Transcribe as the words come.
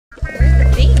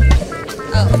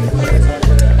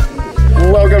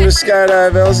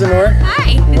Skydive Elsinore.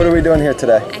 Hi. What are we doing here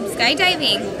today? I'm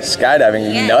skydiving.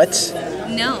 Skydiving? You nuts?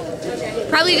 No.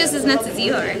 Probably just as nuts as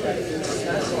you are.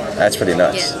 That's pretty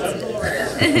nuts.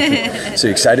 Yes. So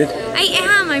you excited? I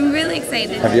am. I'm really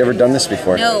excited. Have you ever done this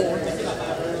before? No.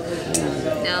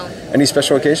 No. Any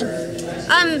special occasion?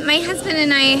 My husband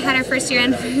and I had our first year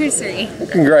anniversary. Well,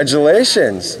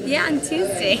 congratulations. Yeah, on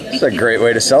Tuesday. It's a great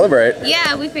way to celebrate.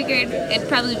 Yeah, we figured it'd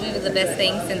probably be the best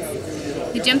thing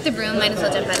since we jumped the broom, might as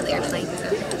well jump out of the airplane.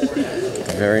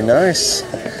 So. Very nice.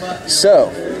 So,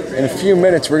 in a few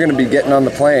minutes, we're going to be getting on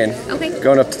the plane. Okay.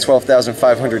 Going up to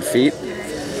 12,500 feet.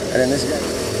 And then this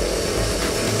guy.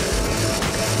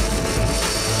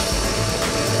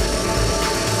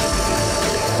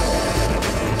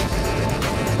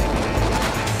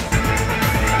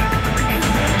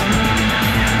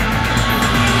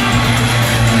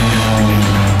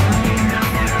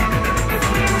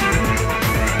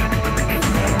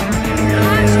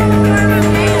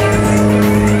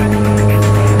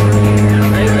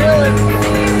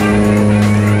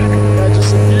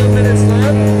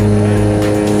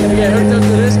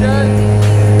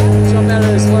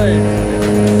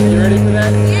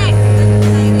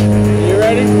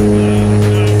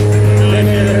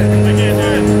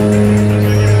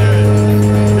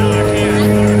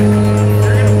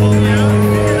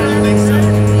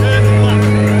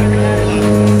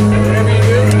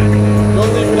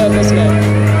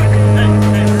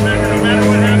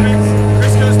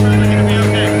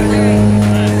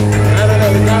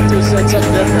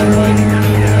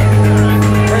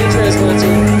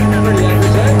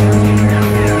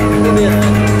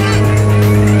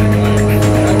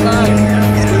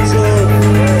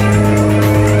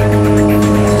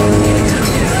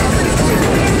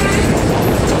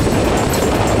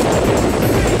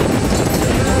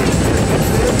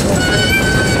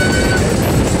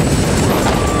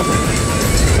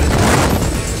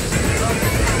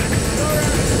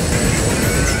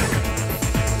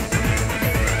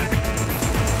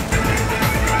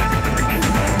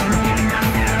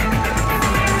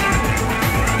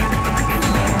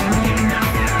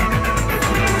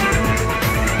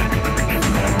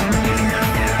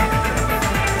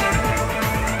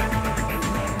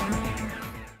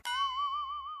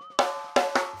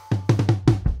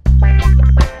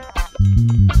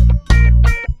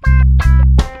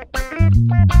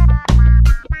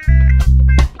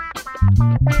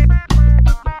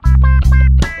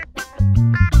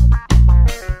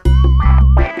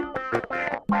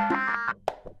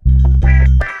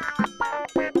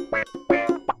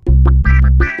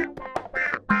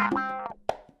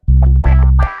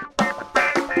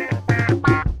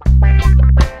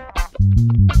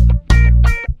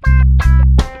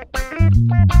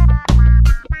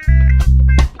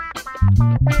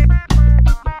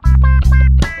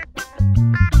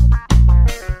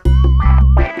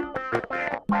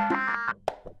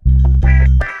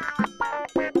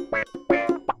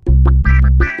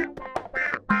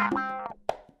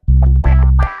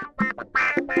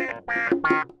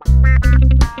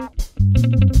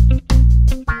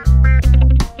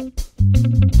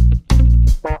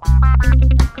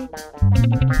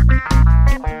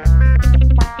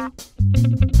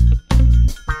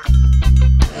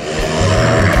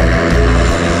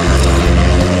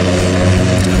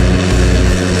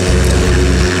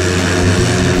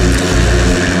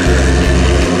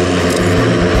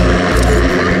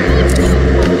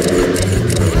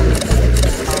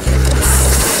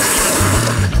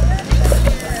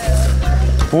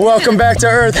 Welcome back to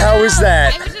Earth. How was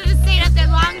that? I should have stayed up there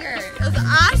longer. It was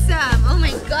awesome. Oh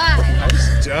my god.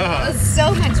 Nice job. It was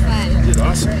so much fun. You did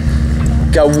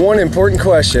awesome. Got one important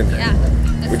question.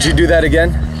 Yeah. Would you do that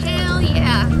again? Hell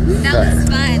yeah. That was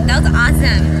fun. That was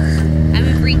awesome. I'm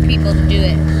gonna bring people to do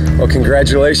it. Well,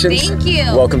 congratulations. Thank you.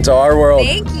 Welcome to our world.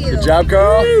 Thank you. Good job,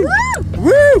 Carl. Woo!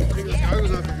 Woo!